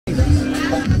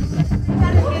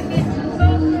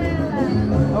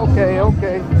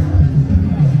okay.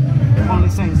 Con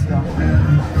licencia.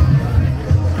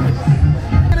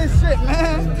 Look at this shit,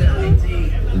 man.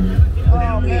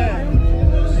 Oh, man.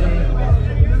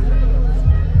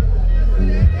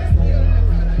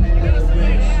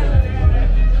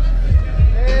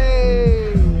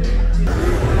 Hey.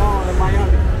 Come on, in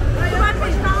Miami.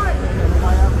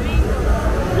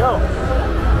 Yo.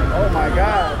 Oh, my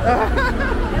God.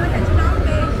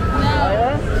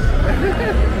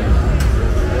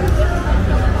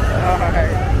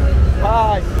 Alright.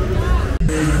 Bye.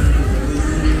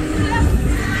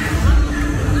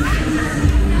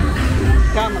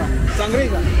 Camera.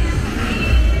 Sangrita.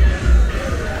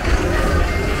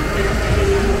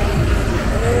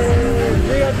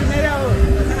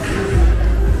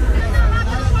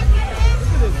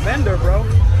 Look at this vendor, bro.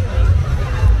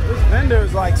 This vendor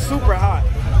is like super hot.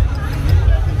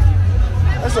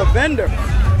 That's a vendor.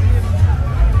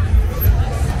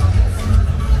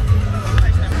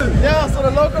 Yeah, so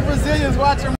the local Brazilians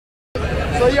watching.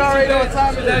 So you already know what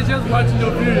time it is. They're just watching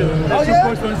your video that you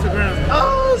post on Instagram.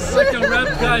 Oh shit! Like a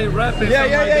rap guy rapping. Yeah.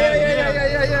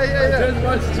 Just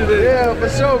watched today. Yeah, for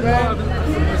sure, man.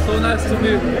 It's so nice to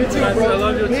meet you. Me too, bro. I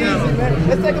love your channel. Man.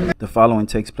 Let's take a picture. The following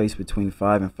takes place between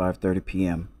 5 and 5:30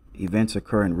 p.m. Events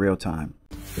occur in real time.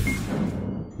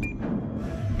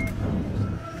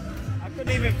 I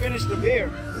couldn't even finish the beer.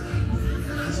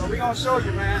 So we're gonna show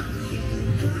you, man.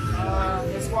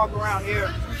 Let's walk around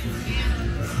here.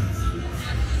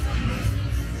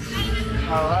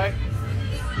 All right.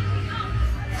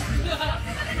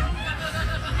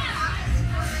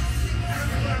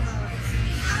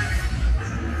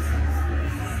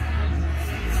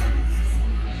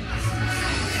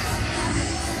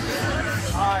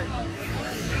 All right.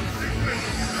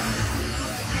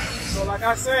 So like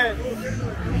I said,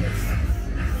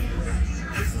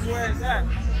 this is where it's at.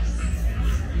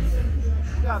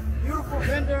 We got beautiful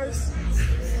vendors.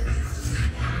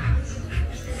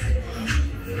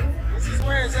 This is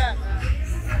where it's at, man.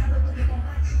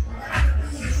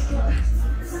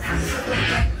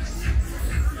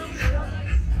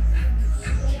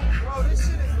 Bro, this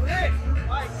shit is lit.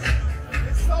 Like,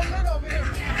 it's so lit over here,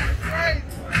 man. It's crazy.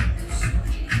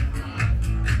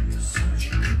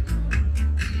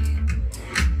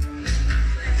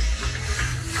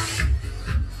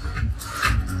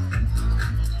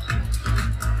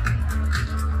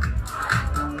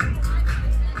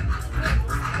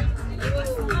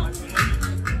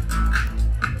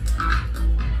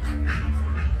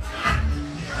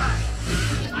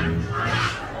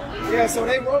 Yeah, so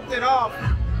they roped it off.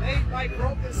 They like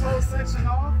roped this whole section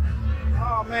off.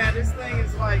 Oh man, this thing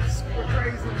is like super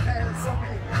crazy, man.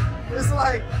 It's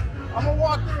like, I'm gonna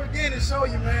walk through again and show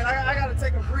you, man. I gotta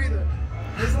take a breather.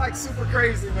 It's like super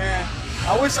crazy, man.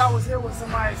 I wish I was here with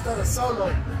somebody instead of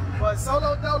solo. But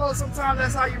solo dolo, sometimes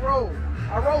that's how you roll.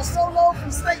 I roll solo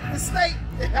from state to state.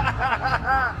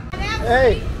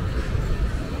 Hey.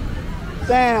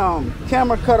 Damn,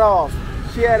 camera cut off.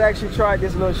 She had actually tried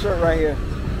this little shirt right here.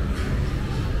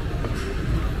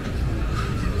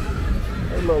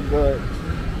 It look good.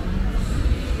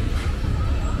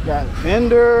 Got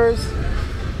vendors.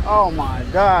 Oh my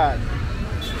God.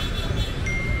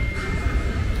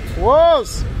 Whoa.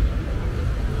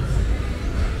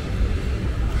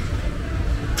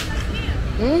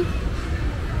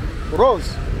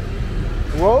 Rose.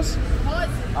 Rose?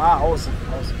 Ah, Ozzy.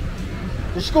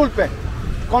 Disculpe.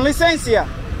 Con licencia.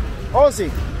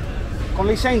 Ozzy. Con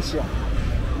licencia.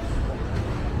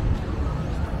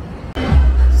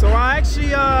 So I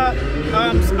actually, I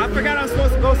forgot I was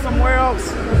supposed to go somewhere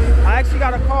else. I actually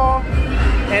got a call,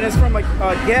 and it's from a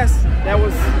guest that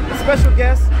was a special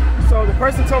guest. So the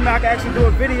person told me I could actually do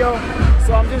a video.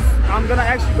 So I'm gonna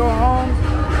actually go home,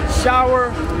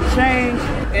 shower, change,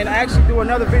 and actually do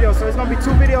another video. So it's gonna be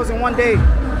 2 videos in one day.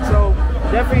 So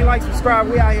definitely like, subscribe.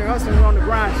 We out here hustling, we're on the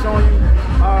grind, showing you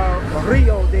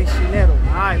Rio de Janeiro.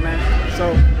 All right, man.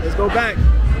 So let's go back.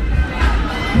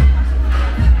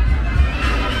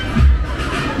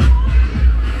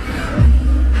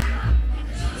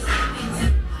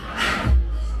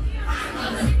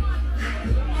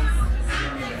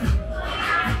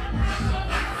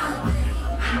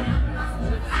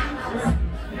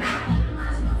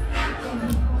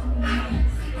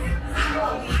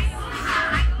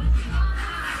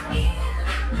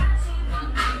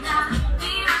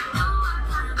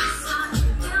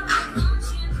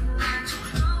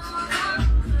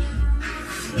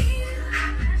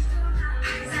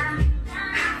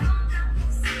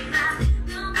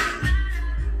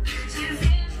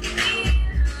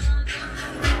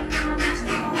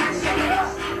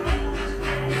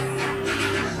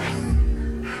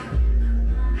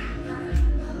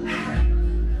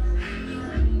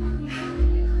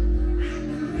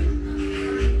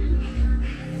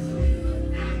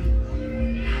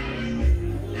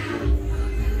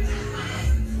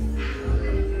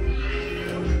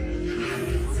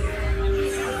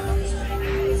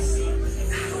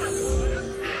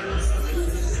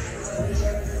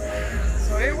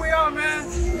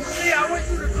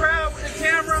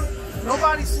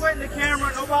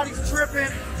 camera. Nobody's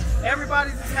tripping.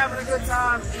 Everybody's just having a good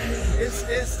time.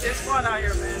 It's fun out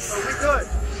here, man. So we good.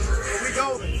 We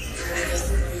golden.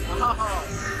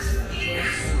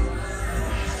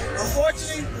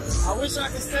 Unfortunately, I wish I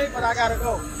could stay, but I gotta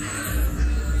go.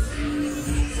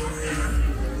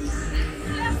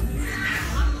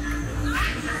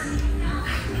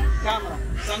 Camera,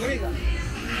 sangria.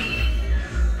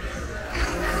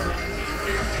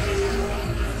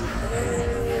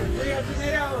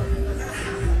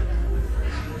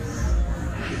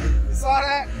 You saw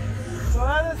that? So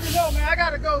let's go, man. I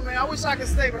gotta go, man. I wish I could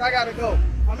stay, but I gotta go.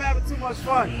 I'm having too much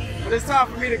fun, but it's time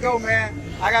for me to go, man.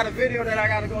 I got a video that I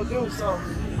gotta go do, so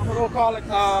I'm gonna go call it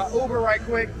Uber right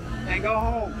quick and go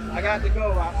home. I got to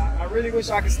go. I really wish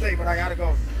I could stay, but I gotta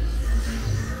go.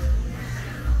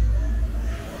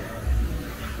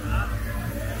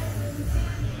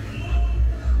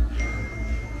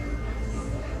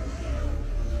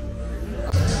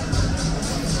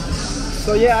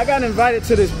 So yeah, I got invited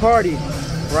to this party,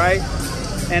 right?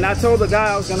 And I told the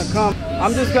guy I was gonna come.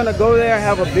 I'm just gonna go there,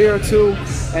 have a beer or two,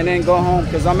 and then go home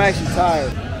because I'm actually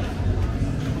tired.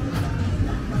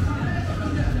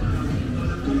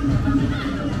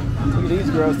 Look at these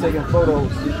girls taking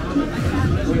photos.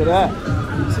 Look at that.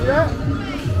 See that?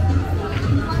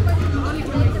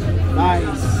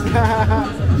 Nice.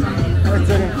 They're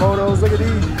taking photos. Look at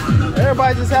these.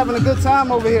 Everybody's just having a good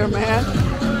time over here, man.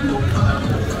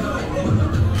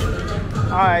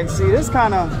 Alright, see, this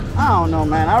kind of, I don't know,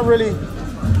 man. I really,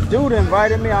 dude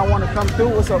invited me. I want to come through.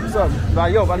 What's up? What's up?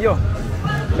 Valeu, valeu.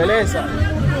 Beleza.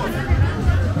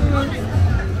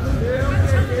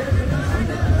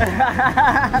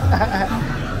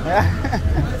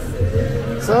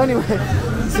 So anyway,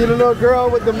 see the little girl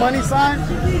with the money sign?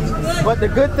 But the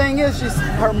good thing is,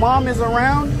 her mom is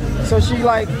around, so she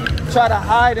like try to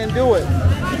hide and do it.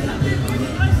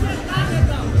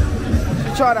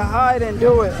 She try to hide and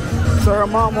do it, so her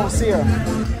mom won't see her.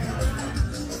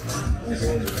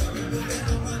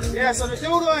 Yeah, so the dude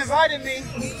who invited me,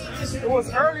 it was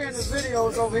earlier in the video,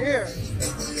 was over here.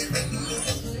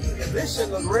 This shit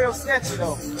look real sketchy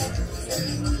though.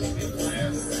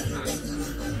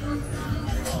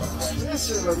 This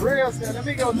shit look real sketchy. Let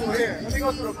me go through here. Let me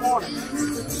go through the corner.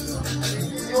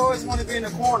 You always want to be in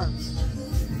the corner.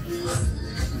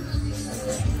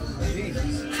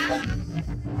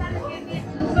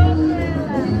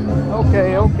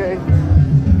 Okay, okay.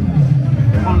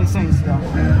 Only things stuff.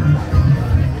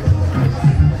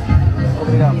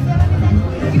 Obrigado.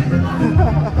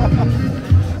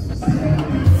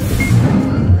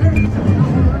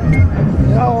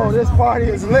 Yo, this party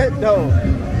is lit though.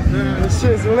 This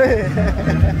shit's lit.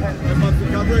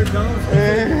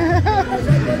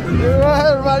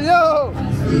 Everybody, yo!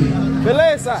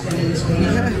 Beleza!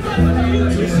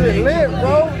 This shit lit,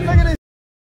 bro. Look at this.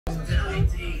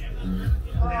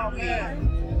 Oh, man.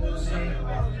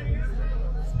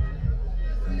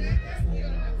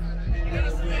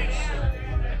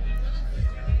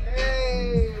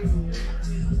 Hey!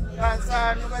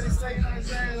 Outside, nobody saying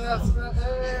anything else.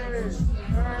 Hey!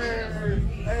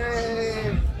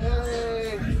 Hey!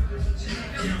 Hey!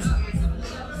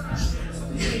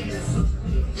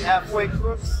 Halfway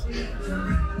crooks.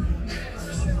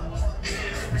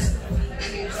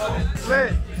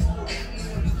 Lit.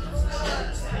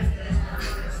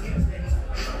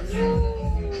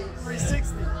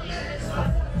 360.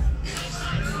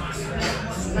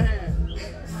 Man.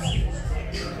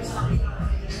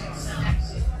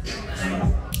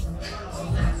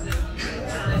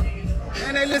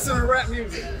 And they listen to rap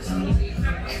music.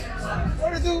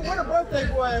 Where the dude, where the birthday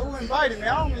boy who invited me? I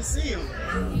don't even see him.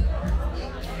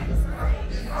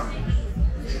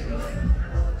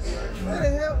 Where the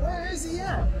hell, where is he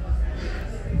at?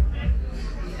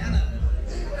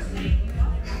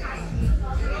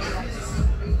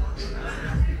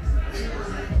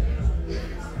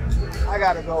 I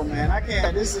gotta go, man. I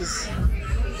can't. This is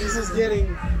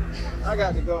getting. I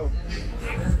got to go.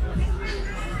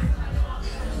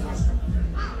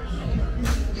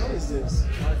 What is this?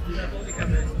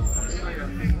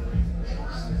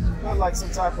 Not like some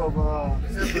type of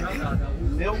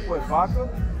milk with vodka.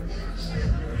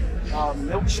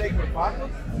 Milkshake with vodka.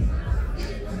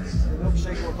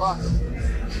 Milkshake with vodka.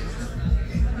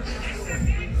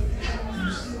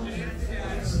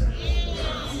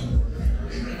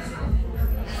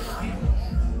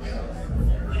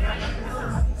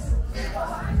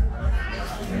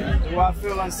 Do I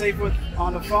feel unsafe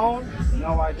on the phone?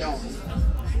 No, I don't.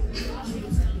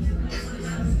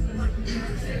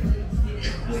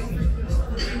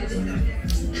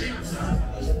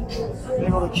 They're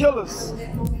gonna kill us.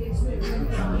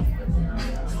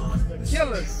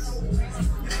 Kill us.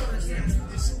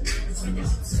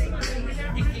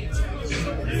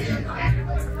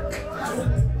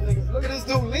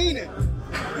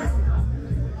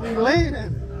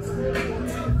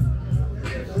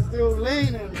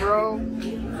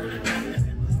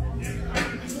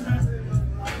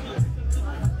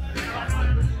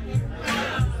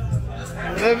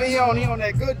 Living, he on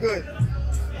that good.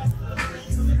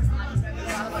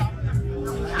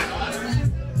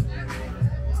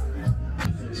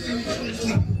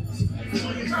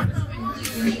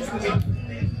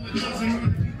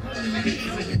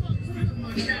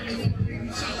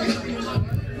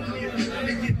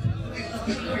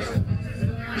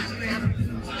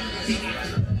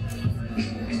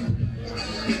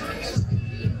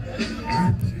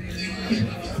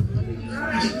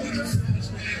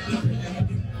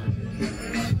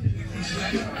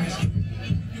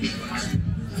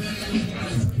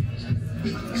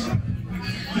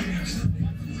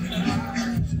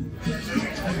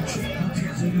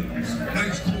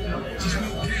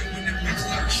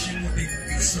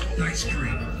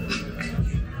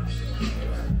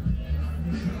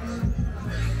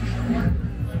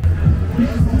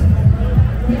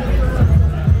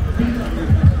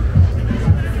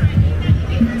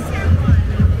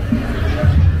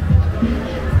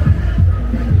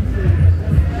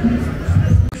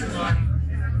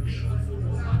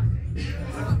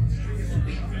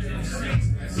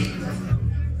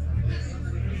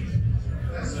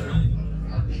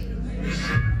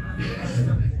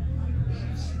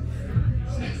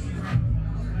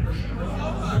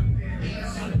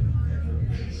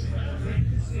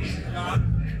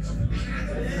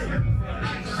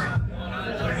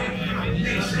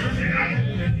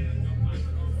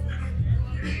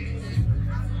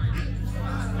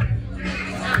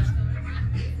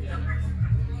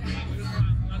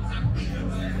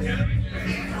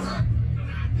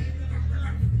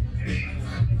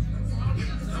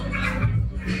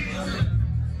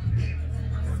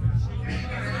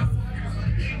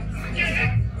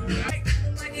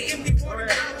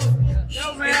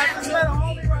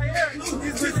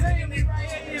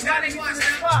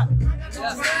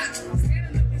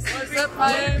 What's up,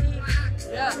 Miami?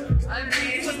 Yeah, I'm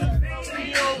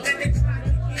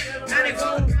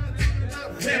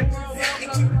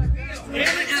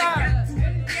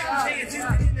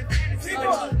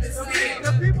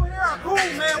The people here are cool,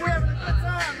 man. We're having a good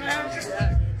time, man.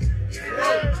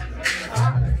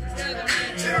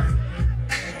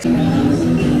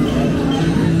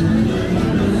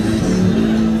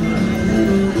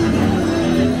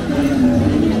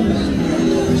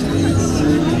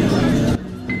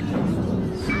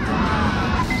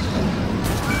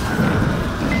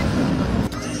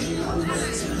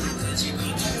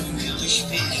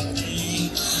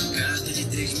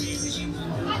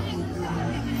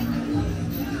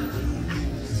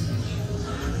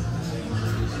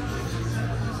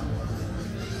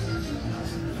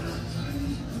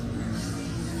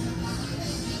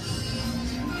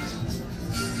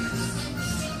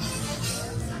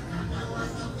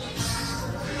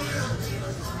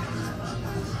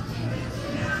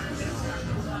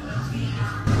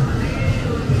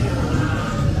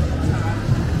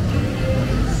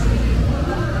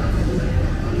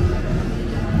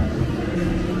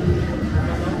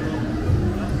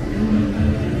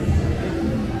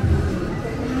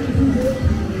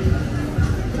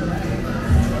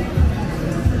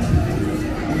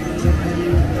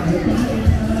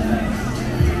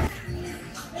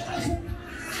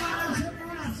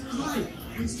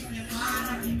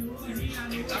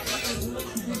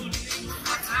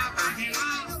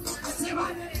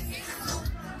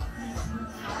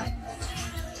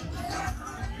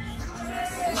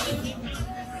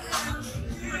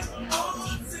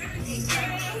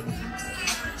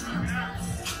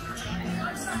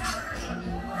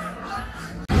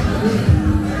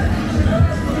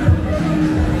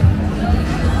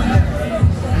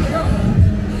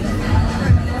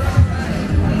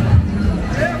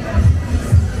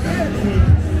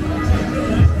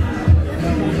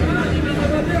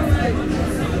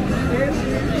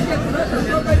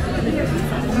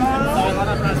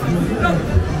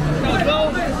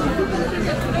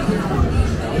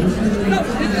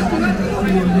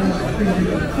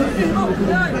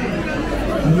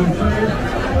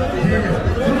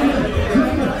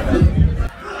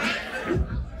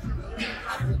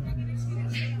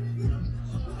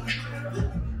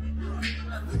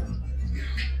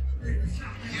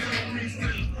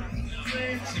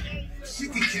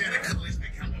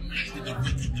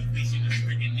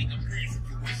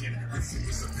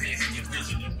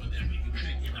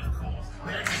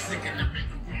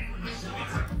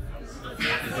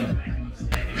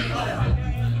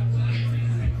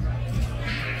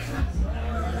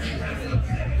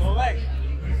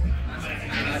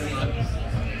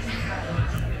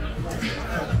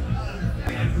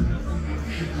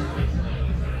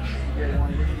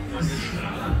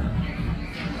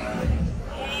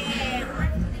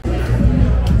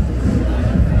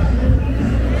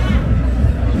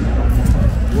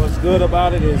 good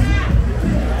about it is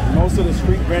most of the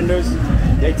street vendors,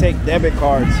 they take debit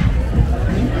cards.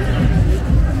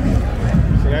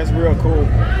 So that's real cool.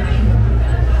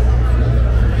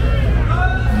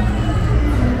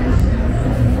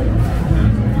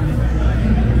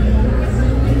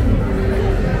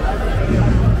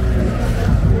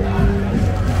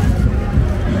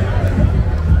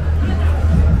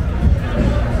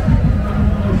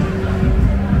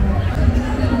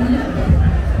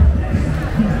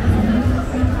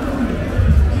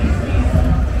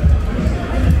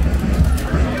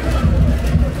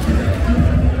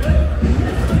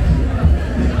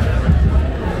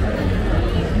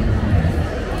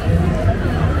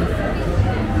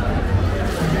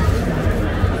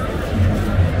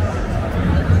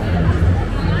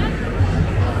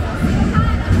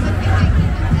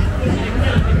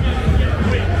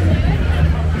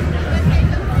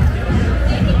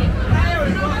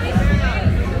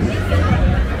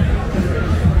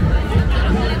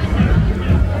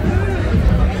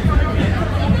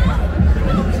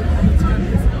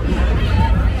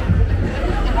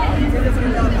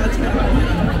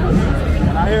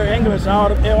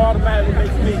 It automatically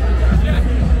makes me.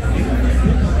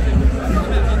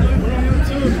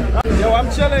 Yo, I'm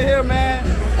chilling here, man.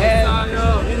 And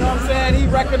you know what I'm saying? He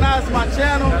recognized my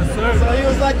channel. Yes, sir. So he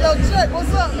was like, yo, Czech,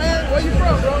 what's up, man? Where you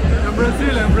from, bro? I'm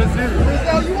Brazil.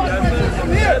 Brazil, you watch my shit from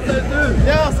here? Yes, I do.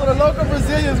 Yeah, so the local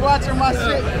Brazilians watching my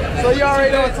shit. So you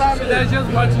already know what time it They're is.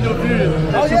 just watching your video.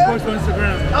 Oh, You yeah? post on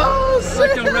Instagram. Oh, shit.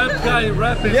 Like a rap guy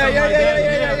rapping. Yeah.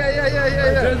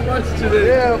 Just watch today.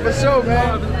 Yeah, for sure,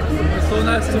 man. It's so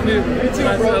nice to meet you. You too,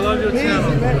 bro. I love your Easy,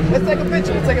 channel. man. Let's take a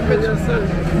picture. Yes, sir.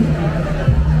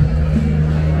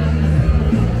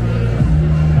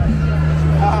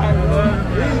 Alright, bro.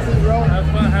 Easy, bro. Have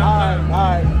fun.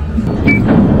 Alright.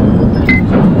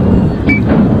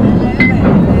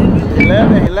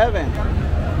 11.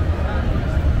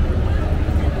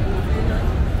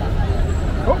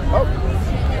 Oh.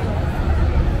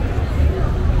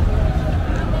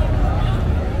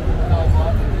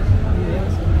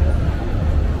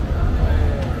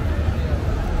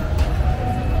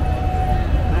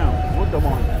 Now, what the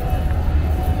one?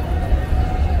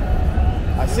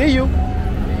 I see you.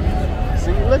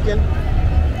 See you looking.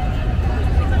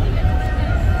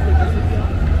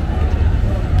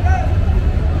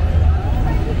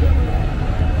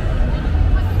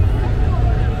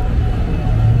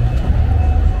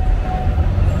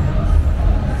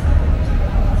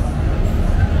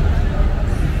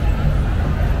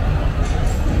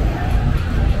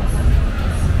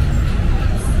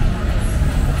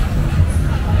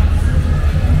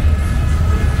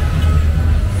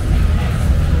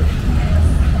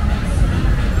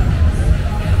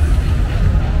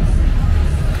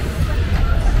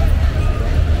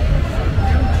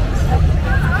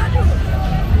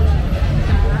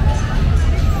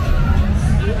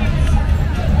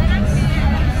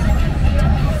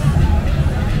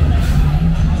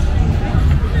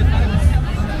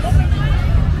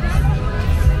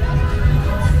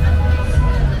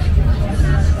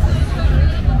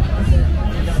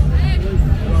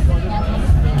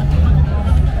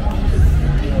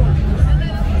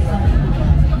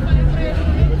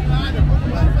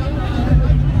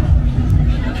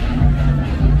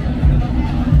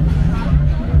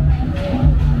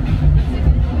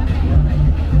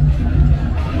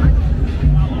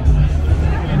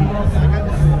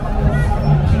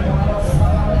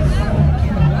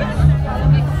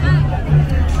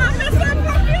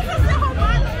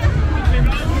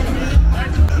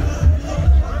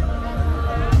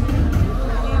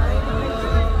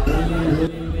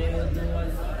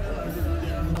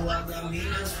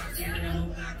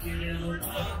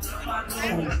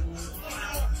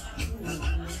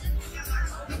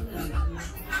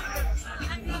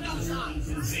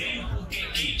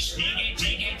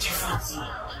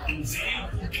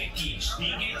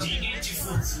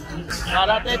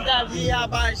 Para tentar vir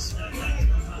abaixo.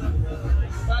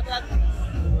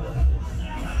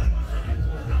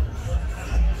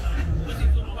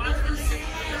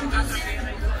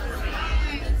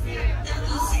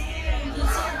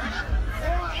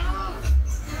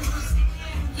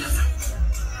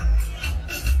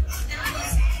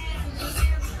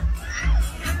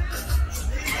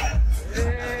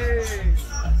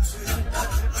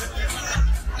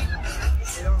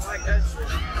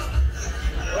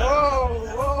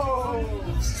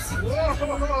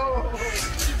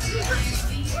 Whoa!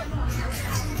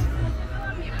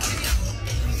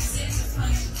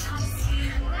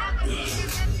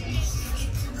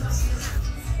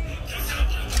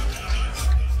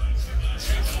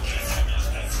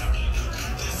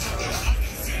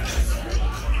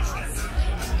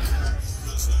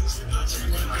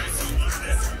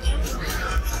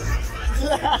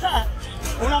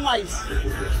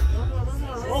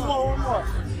 One more.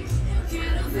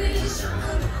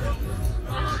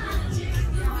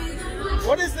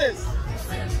 What is this?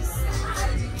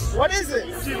 What is it?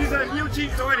 This is a new gin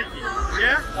tonic.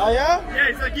 Yeah? Oh yeah? Yeah,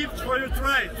 it's a gift for you.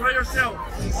 Try yourself.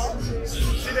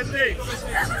 See the taste.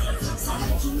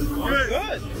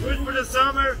 Good. Good for the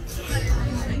summer.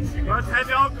 But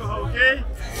heavy alcohol, okay?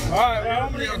 All right, well,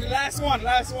 I'm gonna last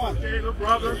one. Okay, no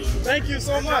problem. Thank you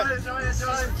so much. Enjoy. It's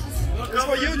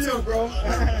for YouTube, bro.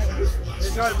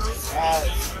 Enjoy, bro.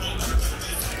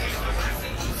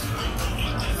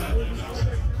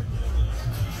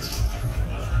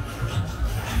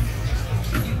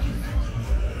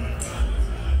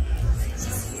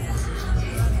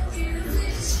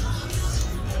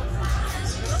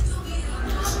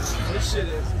 This shit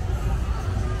is.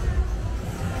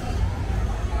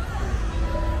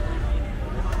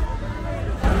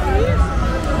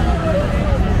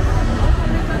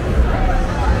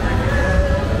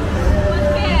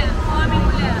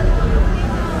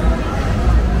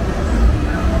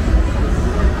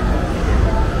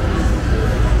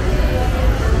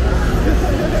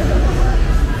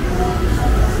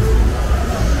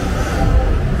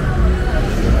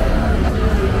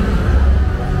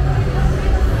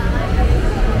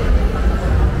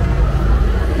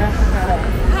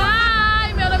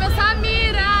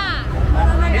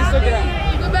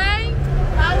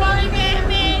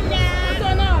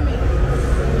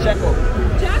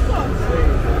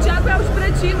 Czech é os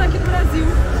pretinhos aqui do Brasil.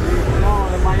 Não,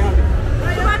 é Miami.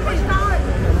 Você vai testar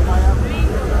onde?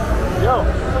 Yo!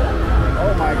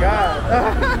 Oh my God!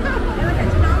 Ela quer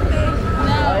te dar um beijo.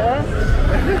 Não.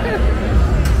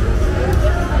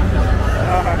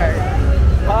 Alright.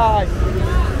 Bye!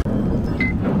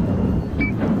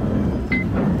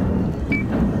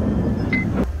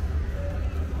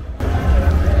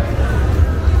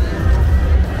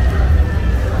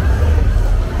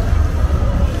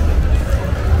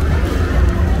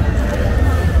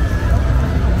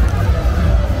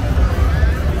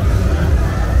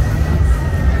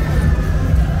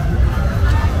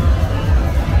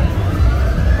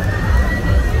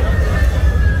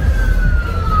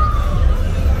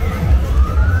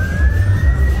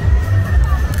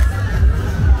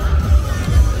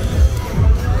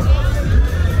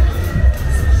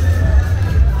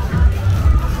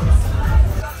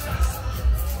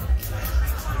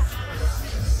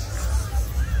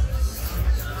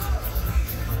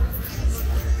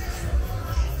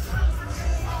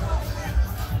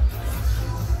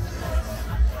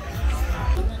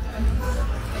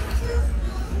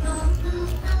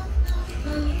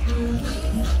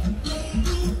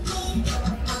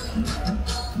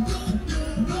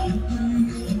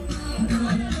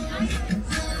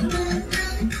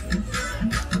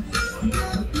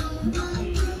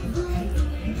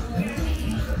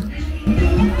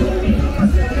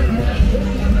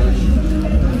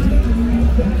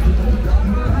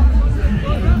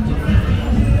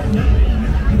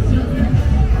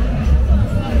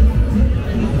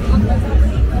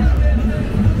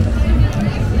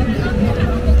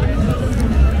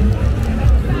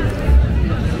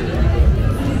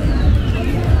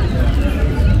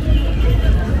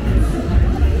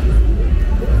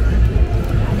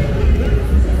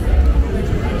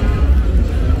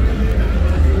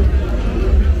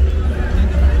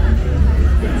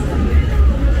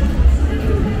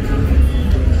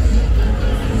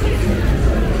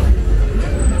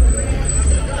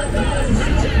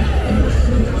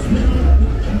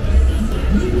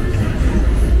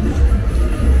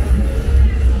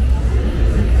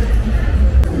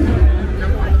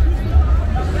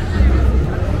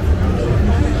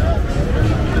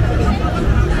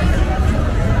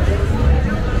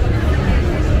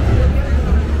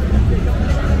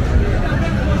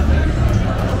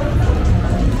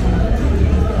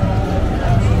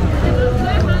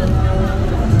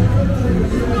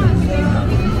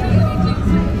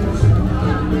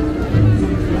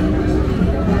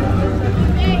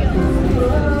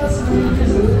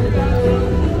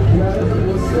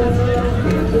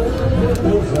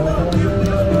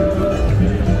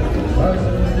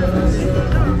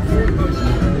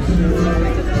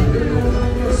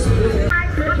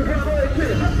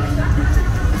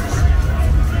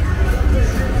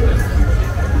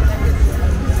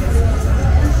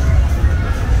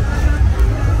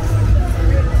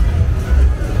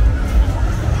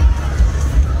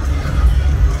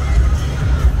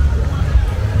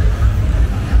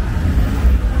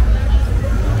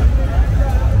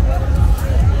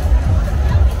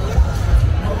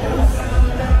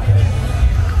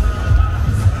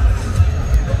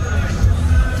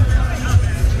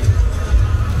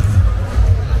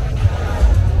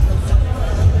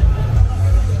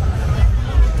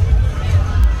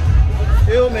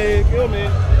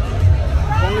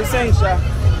 insane, Sha.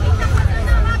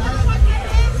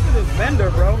 Look at this vendor,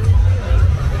 bro.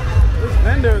 This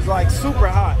vendor is like super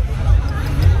hot.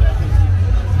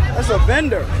 That's a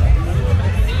vendor.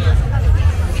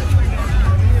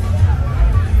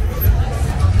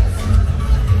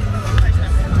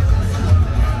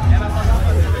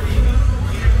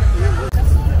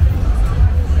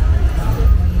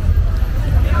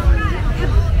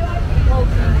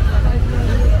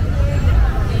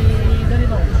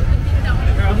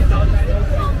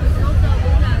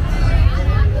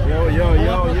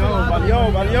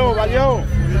 Valeu.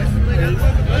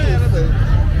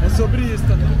 É sobre isso,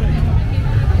 tá tudo bem.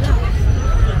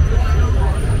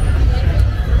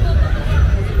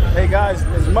 Hey guys,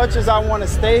 as much as I want to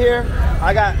stay here,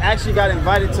 I actually got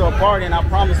invited to a party and I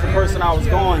promised the person I was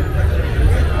going.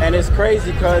 And it's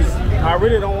crazy because I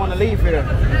really don't want to leave here.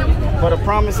 But a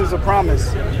promise is a promise.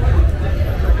 So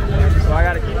I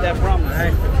got to keep that promise.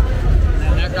 Hey.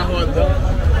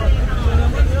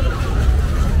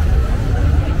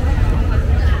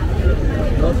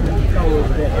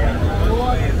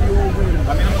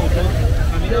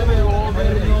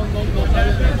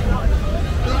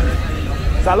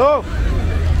 Salud.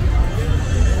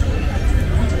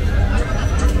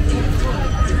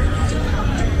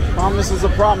 Promise is a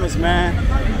promise, man.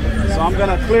 So I'm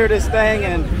gonna clear this thing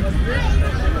and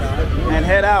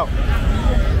head out.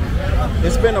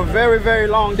 It's been a very, very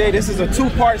long day. This is a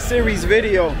two-part series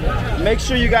video. Make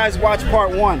sure you guys watch part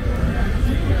 1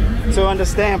 to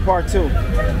understand part 2.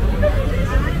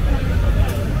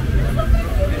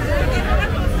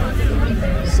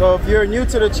 So if you're new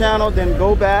to the channel, then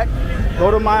go back,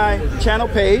 go to my channel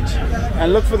page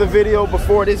and look for the video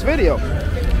before this video.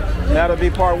 That'll be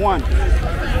part 1.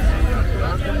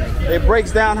 It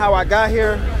breaks down how I got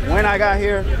here, when I got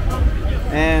here,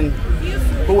 and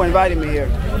who invited me here.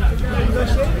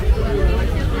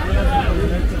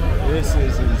 This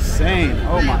is insane.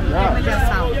 Oh my God.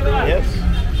 Yes.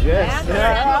 Yes.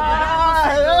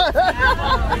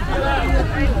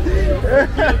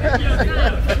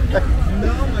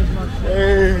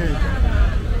 Hey.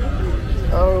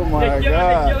 Oh my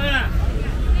God.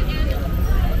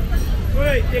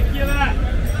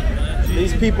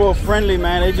 These people are friendly,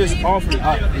 man. They just offer me.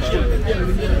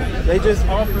 They just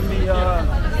offered me.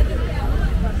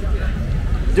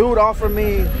 Dude offered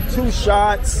me 2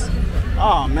 shots.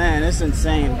 Oh man, it's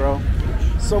insane, bro.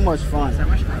 So much fun.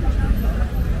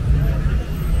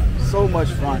 So much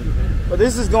fun. But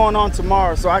this is going on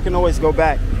tomorrow, so I can always go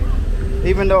back.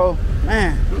 Even though,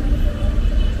 man.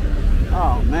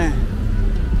 Oh man.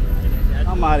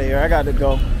 I'm out of here. I got to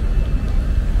go.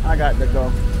 I got to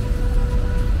go.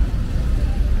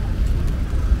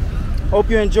 Hope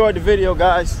you enjoyed the video,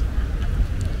 guys.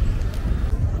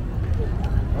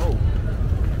 Oh,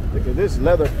 look at this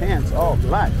leather pants, all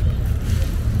black.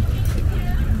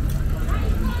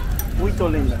 Muy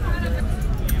linda.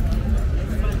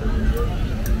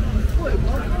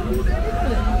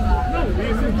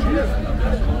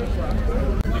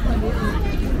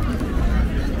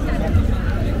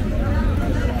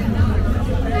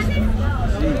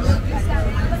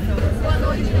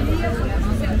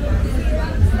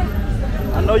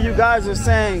 I know you guys are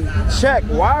saying, Czech,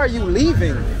 why are you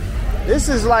leaving? This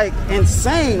is like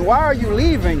insane. Why are you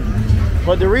leaving?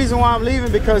 But the reason why I'm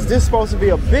leaving because this is supposed to be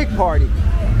a big party.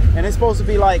 And it's supposed to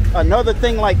be like another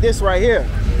thing like this right here.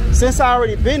 Since I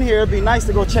already been here, it'd be nice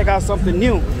to go check out something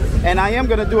new. And I am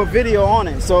gonna do a video on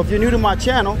it. So if you're new to my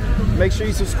channel, make sure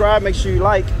you subscribe, make sure you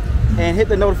like, and hit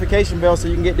the notification bell so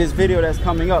you can get this video that's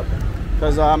coming up.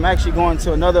 Because I'm actually going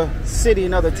to another city,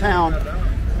 another town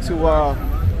to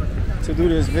do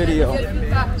this video.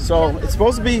 So it's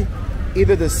supposed to be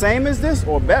either the same as this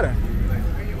or better.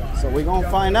 So we're gonna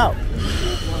find out.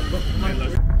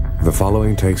 The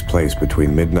following takes place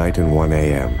between midnight and 1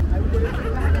 a.m.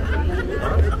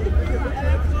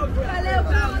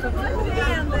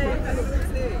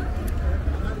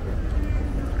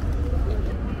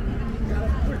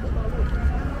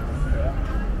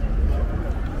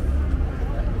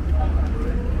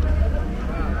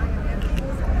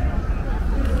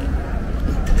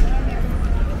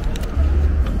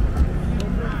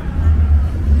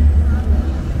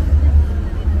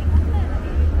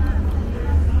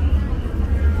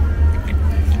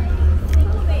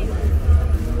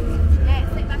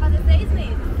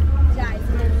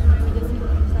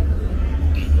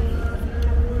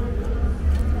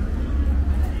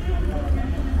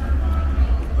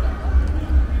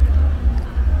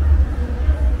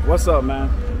 What's up, man?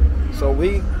 So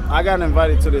I got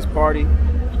invited to this party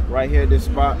right here at this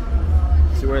spot.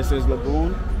 See where it says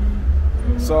Lagoon?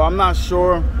 So I'm not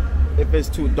sure if it's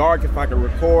too dark, if I can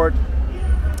record.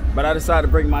 but I decided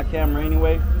to bring my camera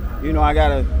anyway. You know, I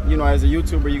gotta, you know, as a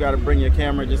YouTuber, you gotta bring your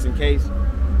camera just in case.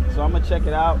 So I'm gonna check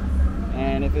it out,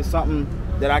 and if it's something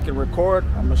that I can record,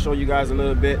 I'm gonna show you guys a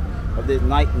little bit of this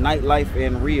nightlife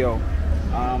in Rio.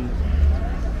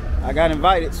 I got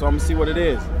invited, so I'm gonna see what it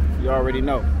is. You already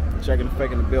know. Checking the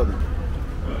fake in the building.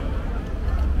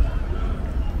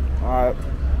 All right.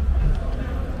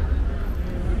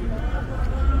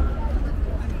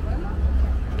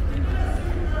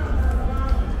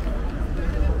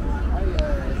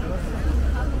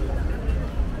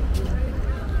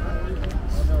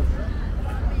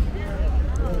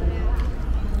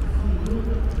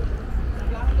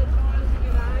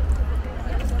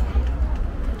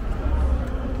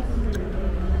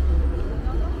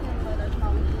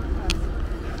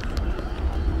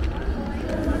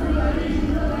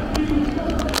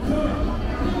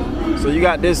 So you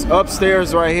got this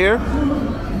upstairs right here,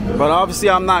 but obviously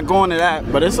I'm not going to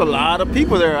that, but it's a lot of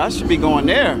people there. I should be going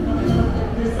there.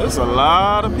 There's a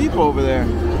lot of people over there,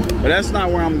 but that's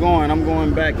not where I'm going. I'm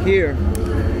going back here.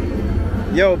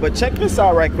 Yo, but check this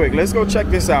out right quick. Let's go check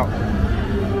this out.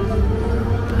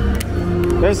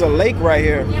 There's a lake right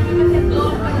here.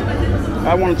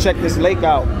 I want to check this lake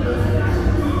out.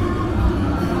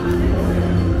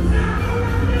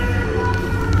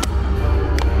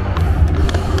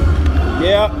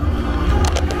 Yeah,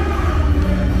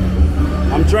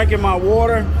 I'm drinking my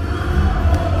water.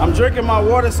 I'm drinking my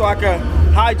water so I can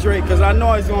hydrate, because I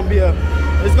know it's gonna be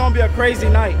a crazy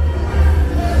night.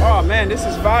 Oh man, this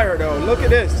is fire though. Look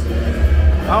at this.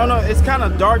 I don't know, it's kind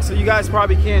of dark, so you guys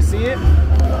probably can't see it,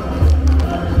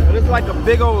 but it's like a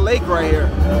big old lake right here.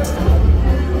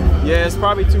 Yeah, it's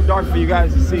probably too dark for you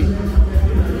guys to see.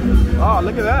 Oh,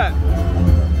 look at that.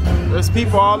 There's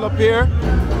people all up here.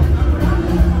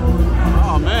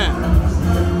 Oh man.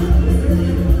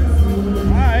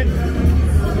 All right.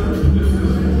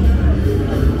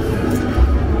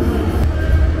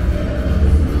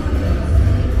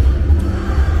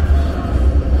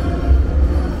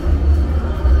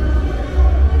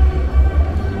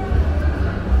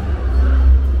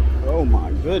 Oh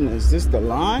my goodness, this the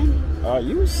line? Are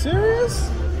you serious?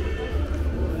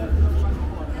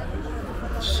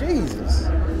 Jesus.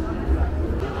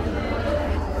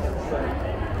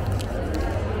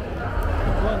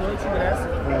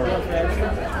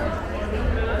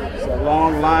 It's a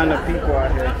long line of people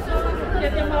out here.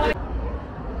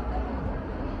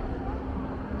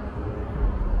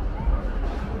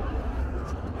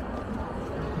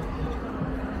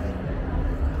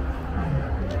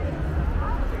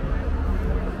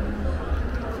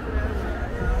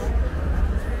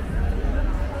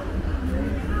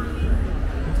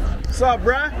 What's up,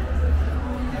 bruh?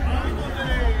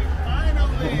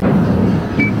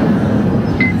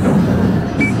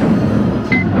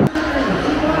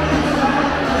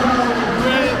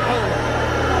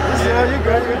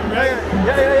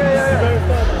 Yeah.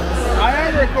 I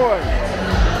am recording.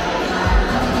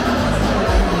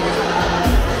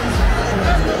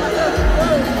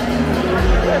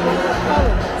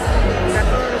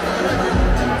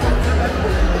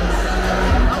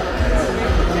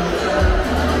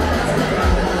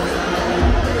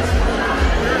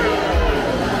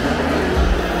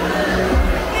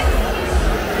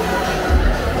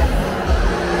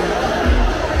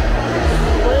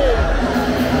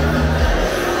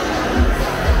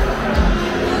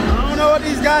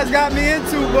 Guys got me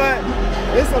into, but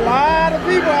it's a lot of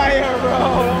people out here, bro.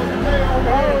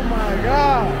 Oh my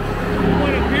god. You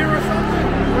want a beer or something?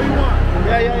 What do you want?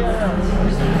 Yeah.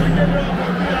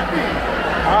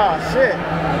 Ah, shit.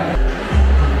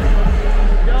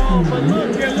 Yo, but look,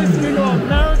 you're listening to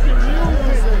American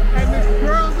music, and the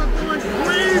girls are going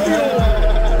crazy over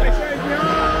there. Like that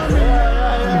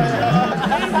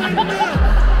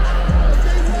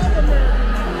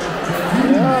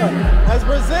Yeah, that's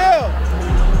Brazil.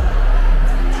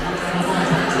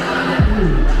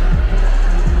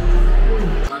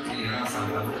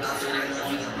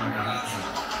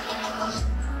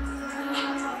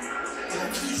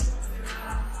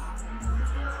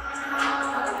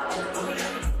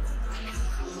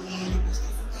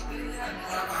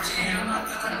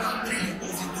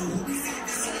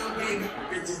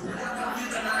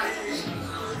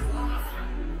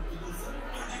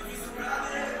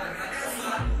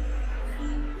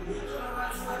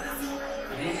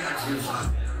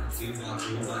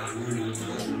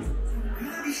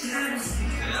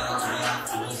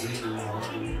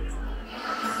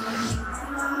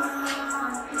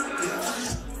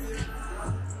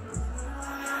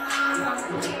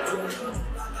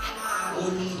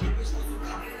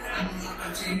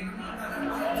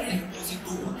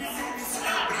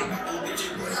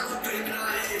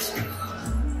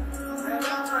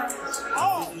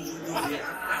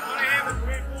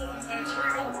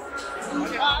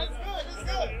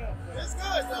 It's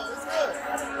good though. It's good.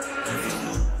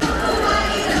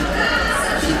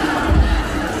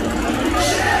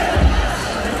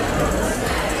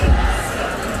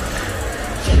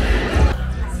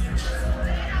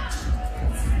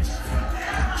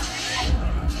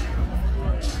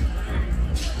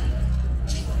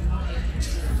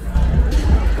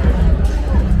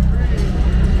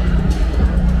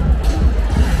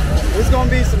 There's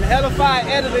gonna be some hellified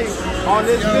editing on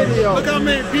this video. Look how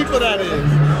many people that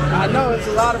is. I know it's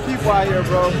a lot of people out here,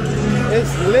 bro.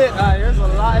 It's lit out here. There's a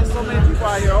lot. There's so many people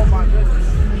out here. Oh my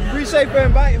goodness. Appreciate you for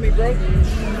inviting me, bro.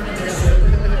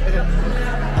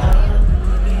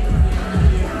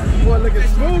 Boy, looking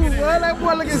smooth, boy. That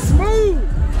boy looking smooth.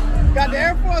 Got the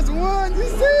Air Force One. You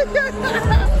see?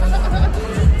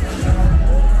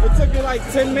 It took me like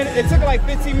 10 minutes. It took like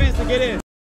 15 minutes to get in.